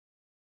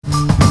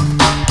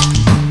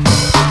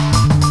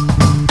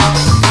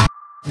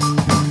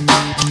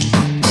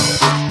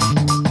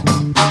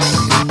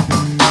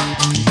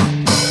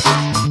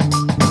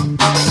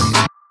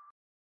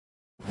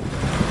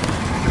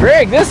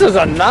this is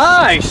a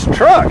nice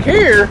truck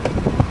here.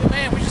 Hey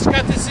man, we just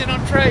got this in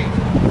on trade.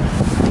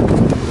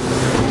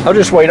 I'll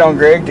just wait on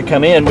Greg to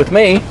come in with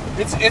me.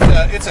 It's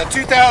a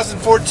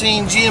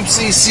 2014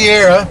 GMC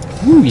Sierra.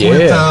 Ooh,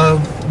 yeah.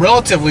 With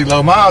relatively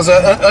low miles,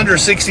 under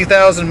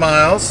 60,000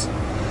 miles.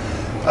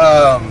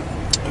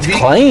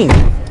 Clean.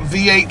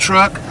 V8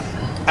 truck.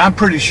 I'm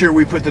pretty sure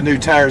we put the new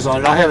tires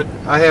on it.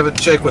 I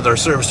haven't checked with our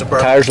service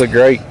department. Tires look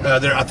great.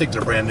 I think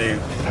they're brand new.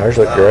 Tires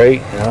look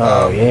great.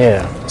 Oh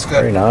yeah, it's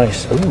got very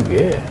nice. Ooh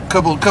yeah.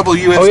 Couple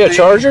USB. Oh yeah,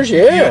 chargers.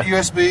 Yeah.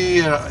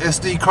 USB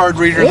SD card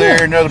reader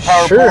there. Another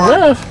power sure port.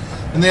 Enough.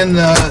 And then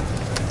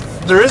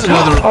there is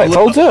another. Oh, it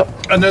folds up.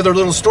 Another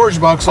little storage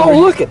box. Oh,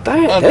 look at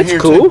that. That's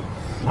cool.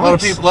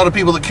 Nice. A lot of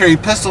people that carry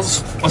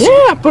pistols.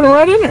 Yeah, put them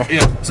right in there.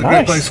 Yeah, it's a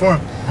great place for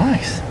them.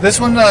 Nice. This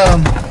one,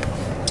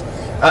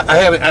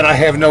 I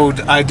have no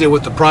idea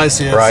what the price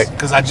is. Right.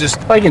 Because I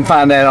can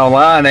find that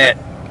online at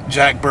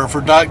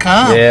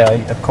jackburford.com.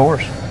 Yeah, of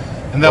course.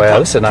 And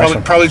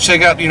they'll probably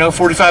check out,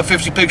 45,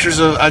 50 pictures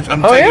of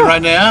I'm taking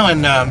right now,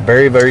 and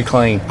very, very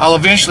clean. I'll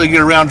eventually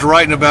get around to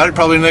writing about it,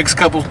 probably in the next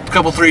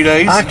couple 3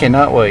 days. I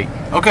cannot wait.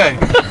 Okay,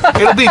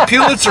 it'll be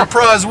Pulitzer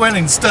Prize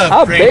winning stuff.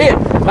 I'll bet.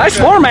 Nice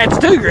floor mats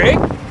too, Greg.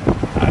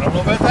 I don't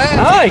know about that.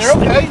 Nice. They're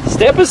okay.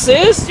 Step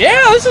assist.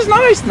 Yeah, this is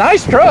nice.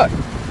 Nice truck.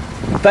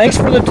 Thanks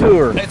for the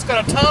tour. It's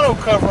got a tonneau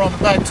cover on the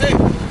back too.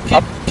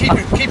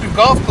 Keep your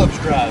golf clubs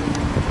dry.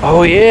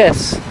 Oh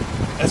yes.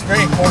 That's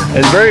very important.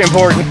 It's very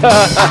important.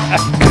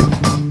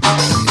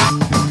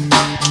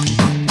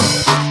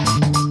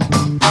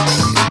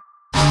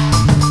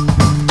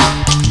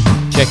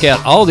 Check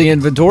out all the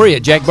inventory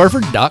at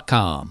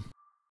jackburford.com.